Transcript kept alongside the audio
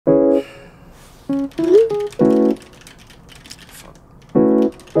I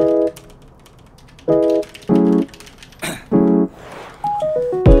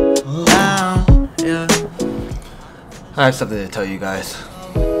have something to tell you guys.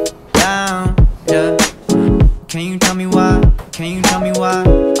 Down, yeah. Can you tell me why? Can you tell me why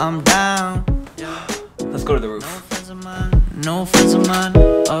I'm down? Yeah. Let's go to the roof. No friends of mine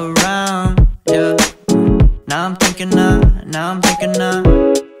around, yeah. Now I'm thinking I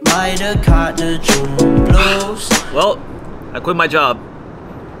might have caught the June blues. Well, I quit my job.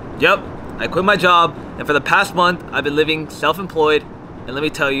 Yep, I quit my job, and for the past month, I've been living self-employed, and let me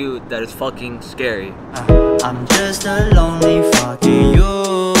tell you that it's fucking scary. I'm just a lonely fucking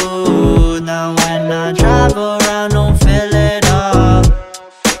you. Now when I drive around, don't feel it all.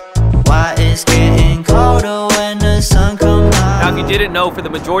 Why it's getting colder when the sun comes out. Now, if you didn't know, for the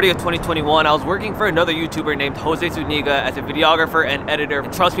majority of 2021, I was working for another YouTuber named Jose Zuniga as a videographer and editor.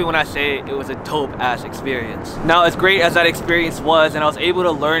 And trust me when I say it was a dope-ass experience. Now, as great as that experience was, and I was able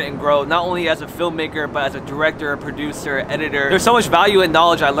to learn and grow, not only as a filmmaker, but as a director, a producer, editor, there's so much value and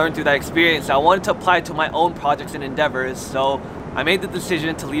knowledge I learned through that experience that I wanted to apply to my own projects and endeavors. So I made the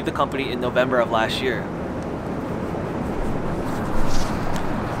decision to leave the company in November of last year.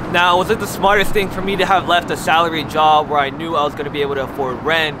 Now, was it the smartest thing for me to have left a salaried job where I knew I was going to be able to afford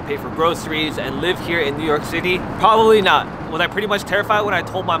rent, pay for groceries, and live here in New York City? Probably not. Was I pretty much terrified when I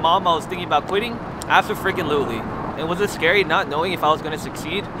told my mom I was thinking about quitting? Abso-freaking-lutely. And was it scary not knowing if I was going to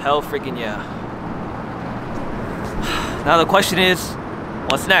succeed? Hell freaking yeah. Now the question is,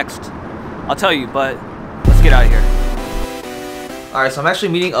 what's next? I'll tell you, but let's get out of here. Alright, so I'm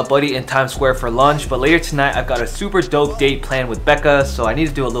actually meeting a buddy in Times Square for lunch, but later tonight I've got a super dope date planned with Becca, so I need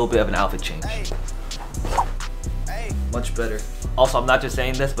to do a little bit of an outfit change. Much better. Also, I'm not just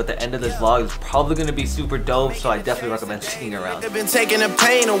saying this, but the end of this vlog is probably going to be super dope, so I definitely recommend sticking around. Been taking the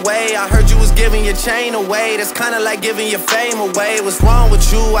pain away. I heard you was giving your chain away. That's kind of like giving your fame away. What's wrong with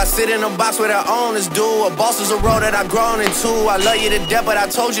you? I sit in a box where the owners do. A boss is a role that I've grown into. I love you to death, but I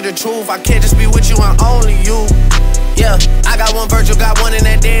told you the truth. I can't just be with you and only you. Yeah, I got one Virgil, got one, and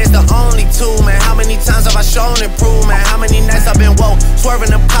that there is the only two, man. How many times have I shown and proved, man? How many nights I've been woke,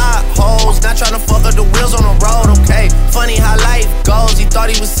 swerving the potholes, not trying to fuck up the wheels on the road, okay? Funny how life goes, he thought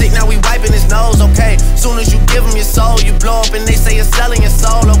he was sick, now we wiping his nose, okay? Soon as you give him your soul, you blow up and they say you're selling your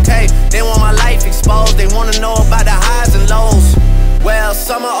soul, okay? They want my life exposed, they wanna know about the highs and lows. Well,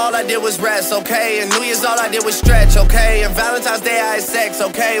 summer all I did was rest, okay? And New Year's all I did was stretch, okay? And Valentine's Day I had sex,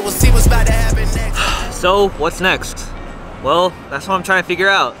 okay? We'll see what's about to happen next. So, what's next? Well, that's what I'm trying to figure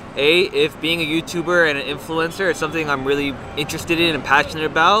out. A, if being a YouTuber and an influencer is something I'm really interested in and passionate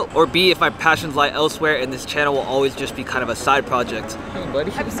about. Or B, if my passions lie elsewhere and this channel will always just be kind of a side project. Hey,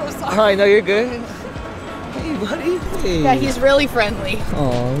 buddy. I'm so sorry. Oh, I know you're good. Hey, buddy. Hey. Yeah, he's really friendly.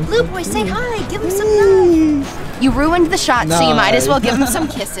 Aww. Blue boy, say hi. Give him some love. You ruined the shot, so you might as well give him some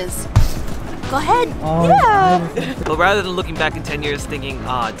kisses. Go ahead. Yeah. But rather than looking back in 10 years thinking,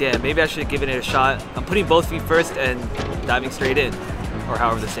 ah, damn, maybe I should have given it a shot, I'm putting both feet first and diving straight in. Or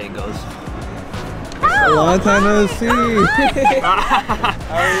however the saying goes. Oh, long time no see. How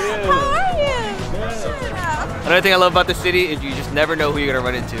are you? Yeah. Another thing I love about the city is you just never know who you're gonna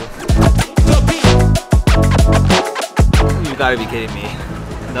run into. You gotta be kidding me.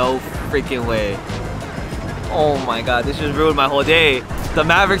 No freaking way. Oh my god, this just ruined my whole day. The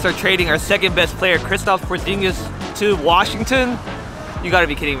Mavericks are trading our second best player, Kristaps Porzingis, to Washington. You gotta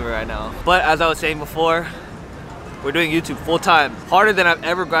be kidding me right now. But as I was saying before, we're doing YouTube full time. Harder than I've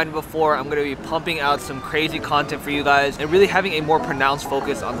ever grinded before. I'm gonna be pumping out some crazy content for you guys and really having a more pronounced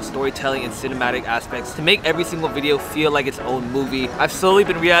focus on the storytelling and cinematic aspects to make every single video feel like its own movie. I've slowly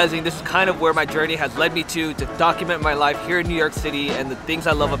been realizing this is kind of where my journey has led me to document my life here in New York City and the things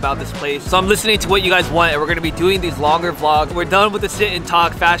I love about this place. So I'm listening to what you guys want and we're gonna be doing these longer vlogs. We're done with the sit and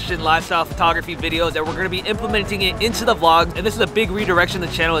talk fashion, lifestyle, photography videos and we're gonna be implementing it into the vlogs. And this is a big redirection the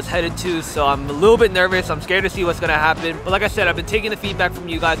channel is headed to, so I'm a little bit nervous. I'm scared to see what's gonna happen. But like I said, I've been taking the feedback from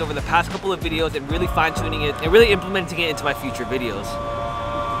you guys over the past couple of videos and really fine-tuning it and really implementing it into my future videos.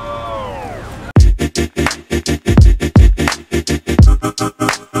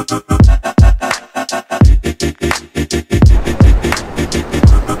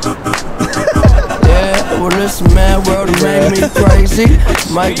 Yeah, we're this mad world made me crazy.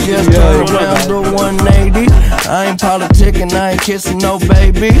 Might just turn around to 180. I ain't politicking, I ain't kissing no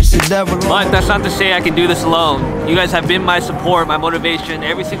babies. But that's not to say I can do this alone. You guys have been my support, my motivation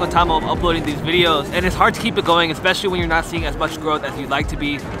every single time I'm uploading these videos, and it's hard to keep it going, especially when you're not seeing as much growth as you'd like to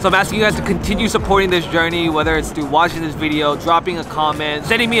be. So I'm asking you guys to continue supporting this journey, whether it's through watching this video, dropping a comment,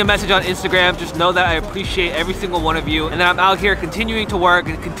 sending me a message on Instagram. Just know that I appreciate every single one of you, and that I'm out here continuing to work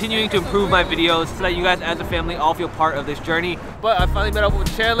and continuing to improve my videos so that you guys as a family all feel part of this journey. But I finally met up with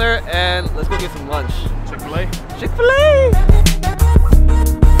Chandler, and let's go get some lunch. Chick-fil-A? Chick-fil-A!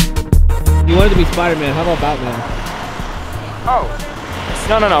 You wanted to be Spider-Man, how about Batman? Oh.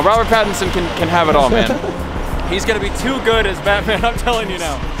 No. Robert Pattinson can have it all, man. He's gonna be too good as Batman, I'm telling you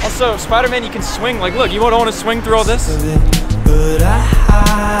now. Also, Spider-Man, you can swing. Like, look, you don't want to swing through all this? But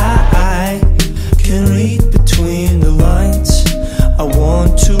I can read between the lines. I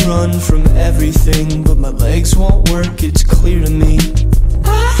want to run from everything, but my legs won't work, it's clear to me.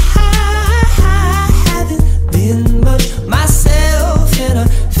 I haven't been much myself, and I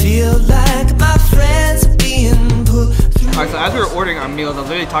feel like my friends are being put through. Alright, so as we were ordering our meals, I was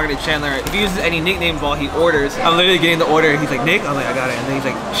literally talking to Chandler. If he uses any nicknames while he orders, I'm literally getting the order, and he's like, Nick? I'm like, I got it. And then he's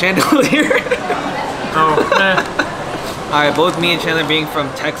like, Chandelier. Oh, man. Alright, both me and Chandler being from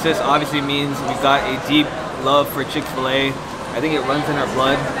Texas obviously means we've got a deep love for Chick-fil-A. I think it runs in our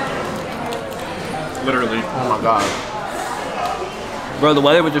blood. Literally. Oh my god. Bro, the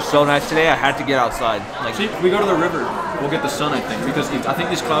weather was just so nice today, I had to get outside. Like, see, we go to the river, we'll get the sun, I think, because I think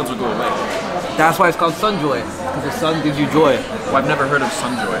these clouds will go away. That's why it's called Sunjoy, because the sun gives you joy. Well, I've never heard of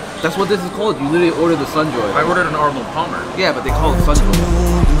Sunjoy. That's what this is called. You literally order the Sunjoy. I ordered an Arnold Palmer. Yeah, but they call it Sunjoy.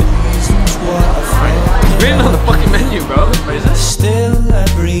 It's written on the fucking menu, bro. What is it? Still I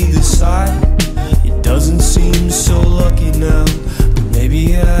breathe a sigh. It doesn't seem so lucky now, but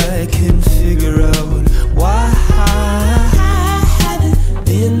maybe I can figure out why I haven't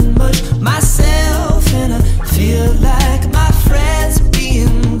been much myself, and I feel like my friends are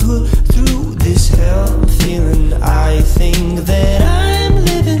being put through this hell feeling. I think that I'm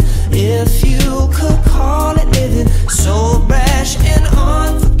living, if you could call it living, so brash and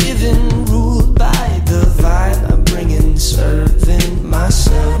unforgiving, ruled by the vibe I'm bringing, serving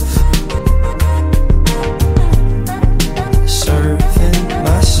myself.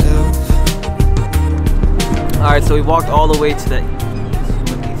 Alright, so we walked all the way to the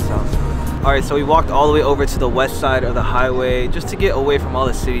Alright, so we walked all the way over to the west side of the highway just to get away from all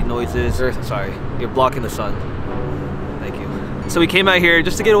the city noises. Sorry, you're blocking the sun. Thank you. So we came out here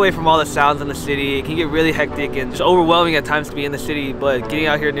just to get away from all the sounds in the city. It can get really hectic and just overwhelming at times to be in the city, but getting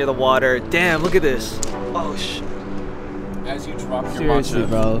out here near the water, damn, look at this. Oh shit. As you drop your Seriously, matcha.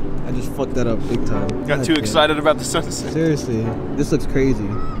 bro. I just fucked that up big time. Got too excited about the sunset. Seriously, this looks crazy.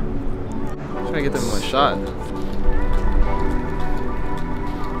 I'm trying to get them in one shot.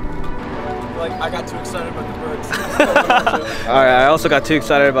 Like, I got too excited about the birds. Alright, I also got too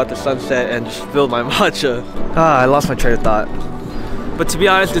excited about the sunset and just spilled my matcha. I lost my train of thought. But to be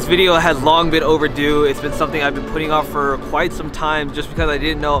honest, this video has long been overdue. It's been something I've been putting off for quite some time just because I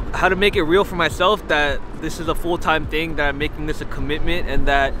didn't know how to make it real for myself that this is a full-time thing, that I'm making this a commitment, and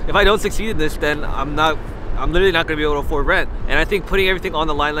that if I don't succeed in this, then I'm literally not gonna be able to afford rent. And I think putting everything on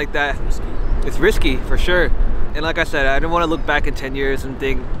the line like that, it's risky for sure. And like I said, I didn't want to look back in 10 years and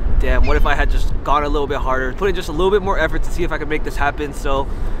think, damn, what if I had just gone a little bit harder, put in just a little bit more effort to see if I could make this happen. So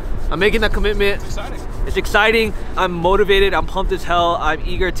I'm making that commitment. It's exciting. I'm motivated. I'm pumped as hell. I'm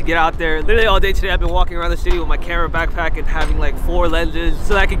eager to get out there. Literally all day today I've been walking around the city with my camera backpack and having like 4 lenses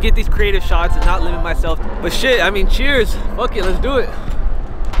so that I could get these creative shots and not limit myself. But shit, I mean, cheers. Fuck it, let's do it.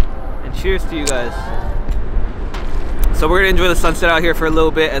 And cheers to you guys. So we're gonna enjoy the sunset out here for a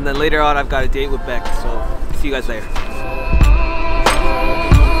little bit, and then later on I've got a date with Beck. So see you guys later.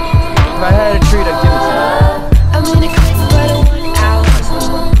 If I had a treat, I'd give it to you. I'm in a clip, but I want out.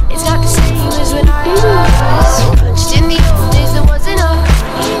 It's not the same as when I was. Just in the old days, there wasn't enough.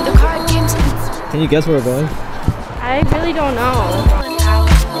 The card games. Can you guess where we're going? I really don't know.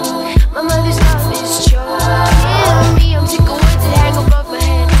 My mother's love is choking me. I'm sick of words that hang above my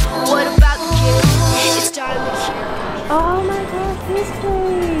head. What about the kids? It's time to share. Oh my god, this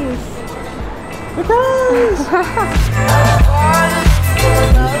place!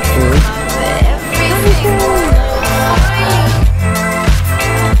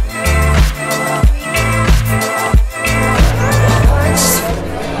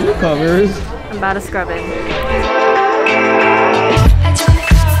 Newcomers. I'm about to scrub it.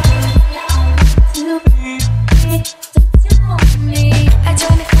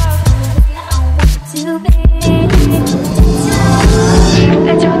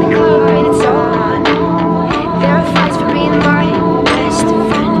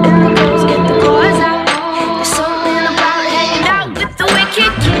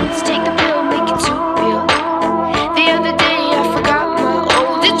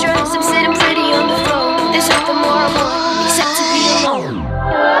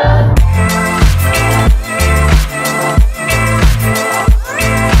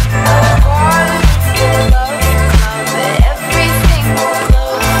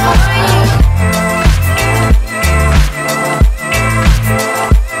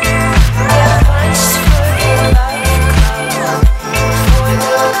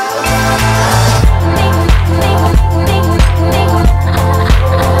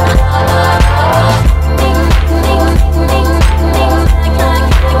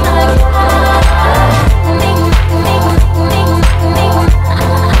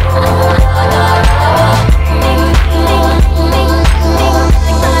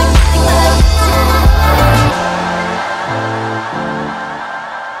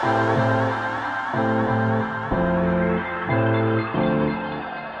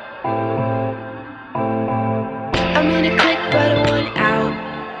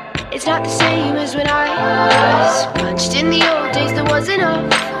 It's not the same as when I was punched. In the old days there wasn't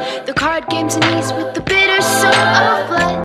a the card games and ease with the bitter soul of blood.